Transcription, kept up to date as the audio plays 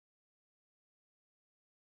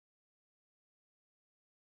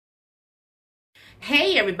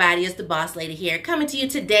Hey everybody, it's the Boss Lady here, coming to you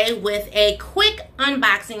today with a quick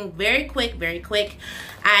unboxing. Very quick.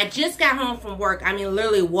 I just got home from work. I mean,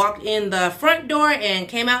 literally walked in the front door and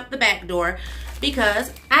came out the back door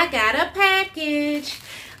because I got a package.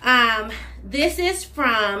 This is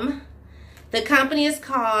from, the company is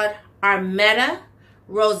called Armetta,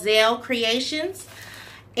 Rozell Kreations.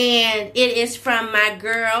 And it is from my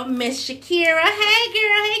girl, Miss Shakira. Hey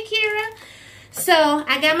girl, hey Kira. So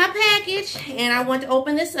I got my package and I want to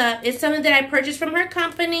open this up. It's something that I purchased from her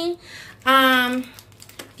company.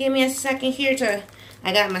 Give me a second here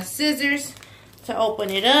I got my scissors to open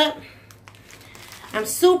it up. I'm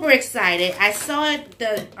super excited. I saw it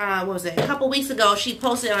what was it, a couple weeks ago. She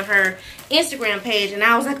posted on her Instagram page and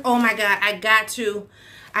I was like, oh my God, I got to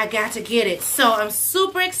get it. So I'm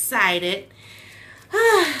super excited.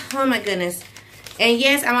 Oh my goodness. And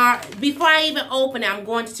yes, before I even open it, I'm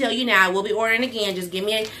going to tell you now, I will be ordering again. Just give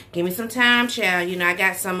me some time, child. You know, I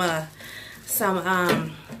got some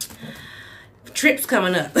trips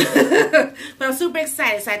coming up. But I'm super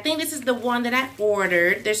excited. So I think this is the one that I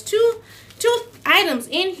ordered. There's two items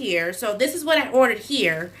in here. So this is what I ordered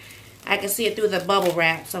here. I can see it through the bubble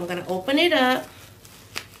wrap. So I'm going to open it up.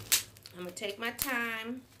 I'm going to take my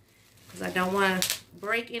time because I don't want to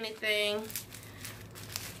break anything.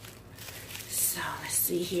 So let's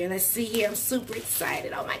see here. I'm super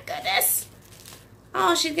excited. Oh my goodness.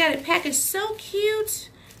 Oh, she's got it packaged so cute.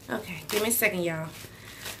 Okay, give me a second, y'all.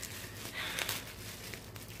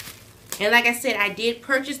 And like I said, I did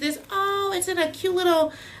purchase this. Oh, it's in a cute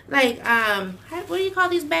little, like, what do you call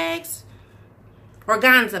these bags?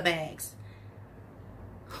 Organza bags.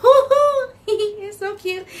 Woohoo! It's so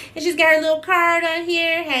cute. And she's got her little card on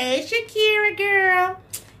here. Hey, Shakira girl.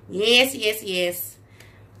 Yes.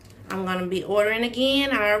 I'm going to be ordering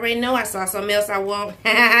again. I already know I saw something else I want.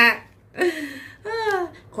 Of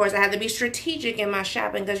course, I have to be strategic in my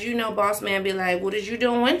shopping because you know boss man be like, what is you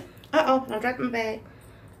doing? Uh-oh, I dropped my bag.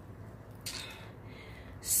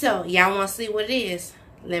 So, y'all want to see what it is?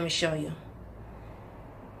 Let me show you.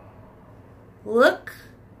 Look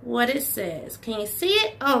what it says. Can you see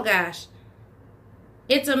it? Oh, gosh.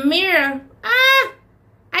 It's a mirror. I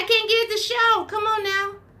can't get it to show. Come on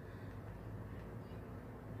now.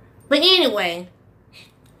 But anyway,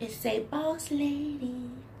 it's a boss lady.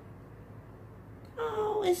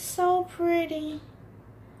 Oh, it's so pretty.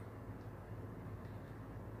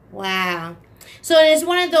 Wow. So it's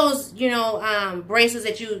one of those, you know, bracelets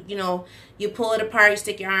that you pull it apart, you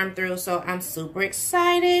stick your arm through. So I'm super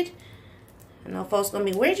excited. I know folks gonna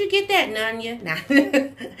be, where'd you get that, Nanya? Nah,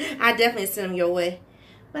 I definitely sent them your way.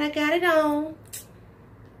 But I got it on.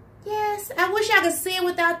 Yes, I wish I could see it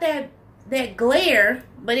without that glare.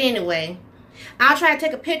 But anyway, I'll try to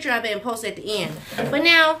take a picture of it and post it at the end. But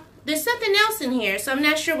now, there's something else in here, so I'm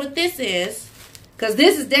not sure what this is. Because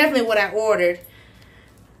this is definitely what I ordered.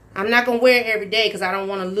 I'm not going to wear it every day because I don't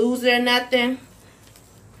want to lose it or nothing.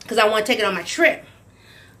 Because I want to take it on my trip.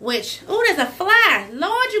 Which, oh, there's a fly.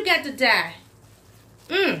 Lord, you got to die.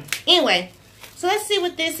 Anyway, so let's see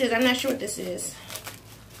what this is. I'm not sure what this is.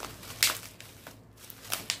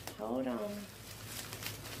 Hold on.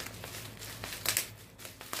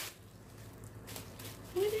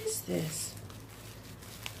 What is this?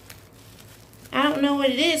 I don't know what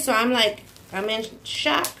it is, so I'm in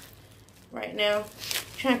shock right now,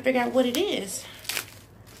 trying to figure out what it is.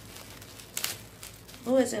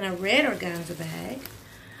 Oh, it's in a red organza bag.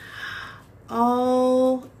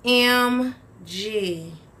 OMG.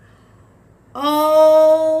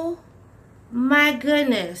 Oh my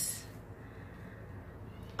goodness.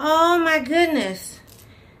 Oh my goodness.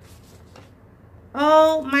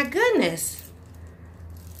 Oh my goodness.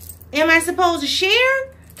 Am I supposed to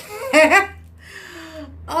share?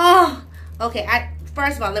 Oh, okay.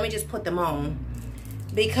 First of all, let me just put them on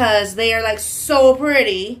because they are like so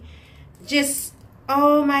pretty. Just,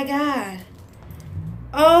 oh my God.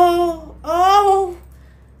 Oh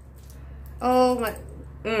my.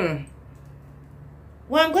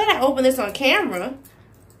 Well, I'm glad I opened this on camera.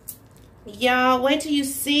 Y'all, wait till you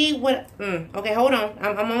see what. Okay, hold on.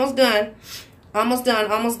 I'm almost done. Almost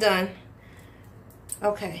done.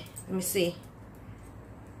 Okay. Let me see.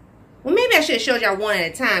 Well, maybe I should have showed y'all one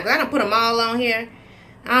at a time because I don't put them all on here.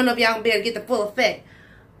 I don't know if y'all gonna be able to get the full effect.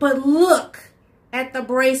 But look at the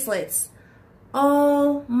bracelets.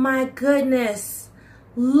 Oh my goodness.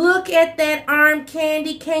 Look at that arm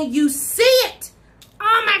candy. Can you see it?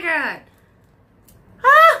 Oh my God.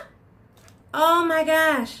 Ah! Oh my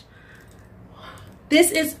gosh. This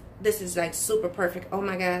is like super perfect. Oh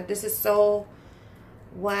my God. This is so,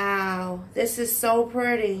 wow. This is so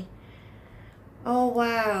pretty. Oh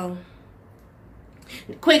wow.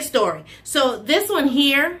 quick story. So this one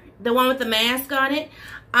here, the one with the mask on it,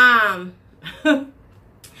 I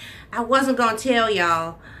wasn't gonna tell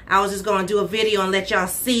y'all. I was just gonna do a video and let y'all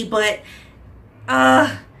see, but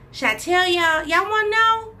should I tell y'all? Y'all wanna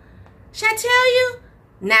know? Should I tell you?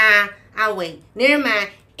 Nah, I'll wait. Never mind.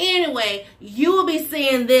 Anyway, you will be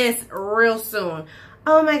seeing this real soon.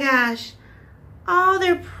 Oh my gosh. Oh,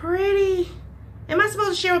 they're pretty. Am I supposed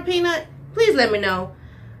to share with Peanut? Please let me know.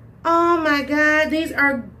 Oh my God, these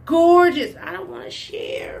are gorgeous. I don't want to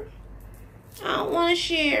share. I don't want to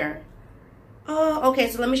share. Oh, okay,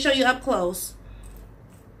 so let me show you up close.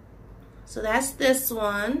 So that's this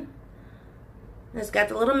one. It's got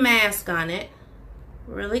the little mask on it.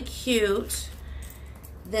 Really cute.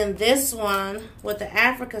 Then this one with the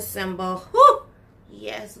Africa symbol. Whew!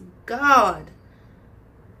 Yes, God.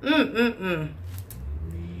 And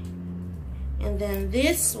then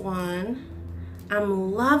this one,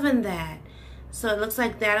 I'm loving that. So it looks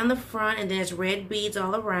like that on the front, and there's red beads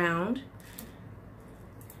all around.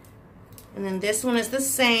 And then this one is the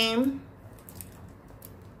same.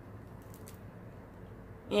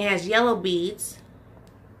 It has yellow beads.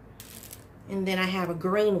 And then I have a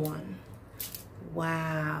green one.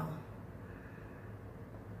 Wow.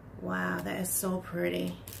 Wow, that is so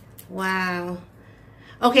pretty. Wow.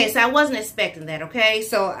 Okay, so I wasn't expecting that, okay?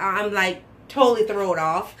 So I'm like totally thrown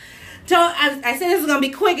off. So I said this was going to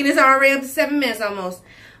be quick, and it's already up to 7 minutes almost.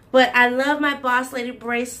 But I love my Boss Lady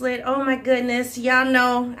bracelet. Oh my goodness. Y'all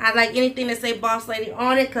know I like anything that say Boss Lady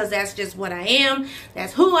on it, because that's just what I am.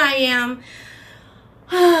 That's who I am.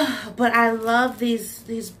 But I love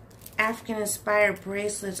these African inspired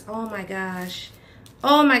bracelets. Oh my gosh.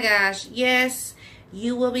 Oh my gosh. Yes,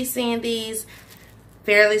 you will be seeing these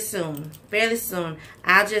fairly soon. Fairly soon.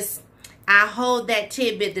 I hold that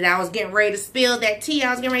tidbit that I was getting ready to spill, that tea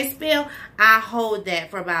I was getting ready to spill. I hold that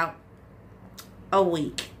for about a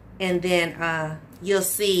week. And then you'll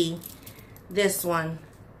see this one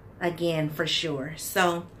again for sure.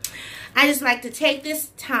 So I just like to take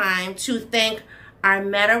this time to thank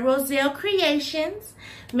Armetta Rozell Kreations,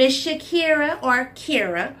 Miss Shakira or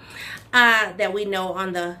Kira, that we know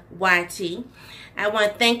on the YT. I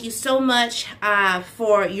want to thank you so much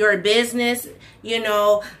for your business. You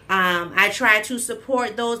know, I try to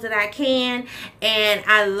support those that I can, and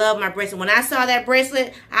I love my bracelet. When I saw that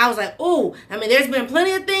bracelet, I was like, ooh, I mean, there's been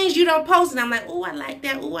plenty of things you don't post, and I'm like, ooh, I like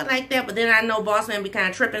that, ooh, I like that. But then I know Boss Man be kind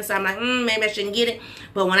of tripping, so I'm like, maybe I shouldn't get it.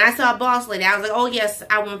 But when I saw Boss Lady, I was like, oh, yes,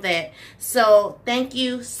 I want that. So thank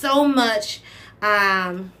you so much.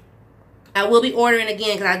 I will be ordering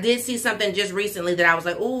again, because I did see something just recently that I was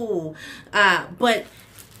like, ooh. But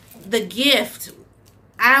the gift,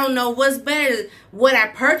 I don't know what's better, what I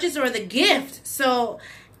purchased or the gift. So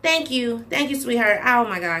thank you. Thank you, sweetheart. Oh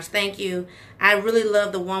my gosh, thank you. I really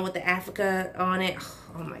love the one with the Africa on it.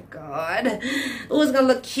 Oh my God. Ooh, it's going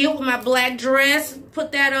to look cute with my black dress.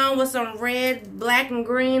 Put that on with some red, black, and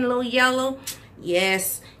green, a little yellow.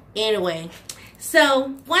 Yes. Anyway.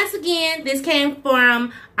 So, once again, this came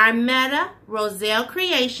from Armetta Rozell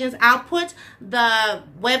Kreations. I'll put the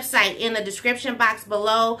website in the description box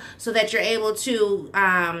below so that you're able to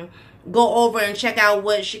go over and check out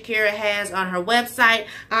what Shakira has on her website.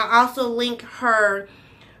 I'll also link her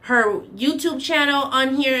YouTube channel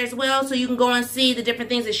on here as well, so you can go and see the different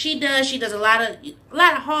things that she does. She does a lot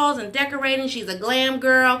of hauls and decorating. She's a glam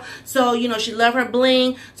girl, so you know she love her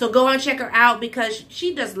bling. So go and check her out, because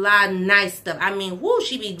she does a lot of nice stuff. I mean, whoo,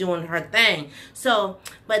 she be doing her thing. So,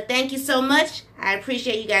 but thank you so much. I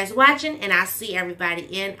appreciate you guys watching, and I'll see everybody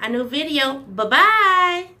in a new video. Bye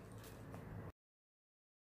bye.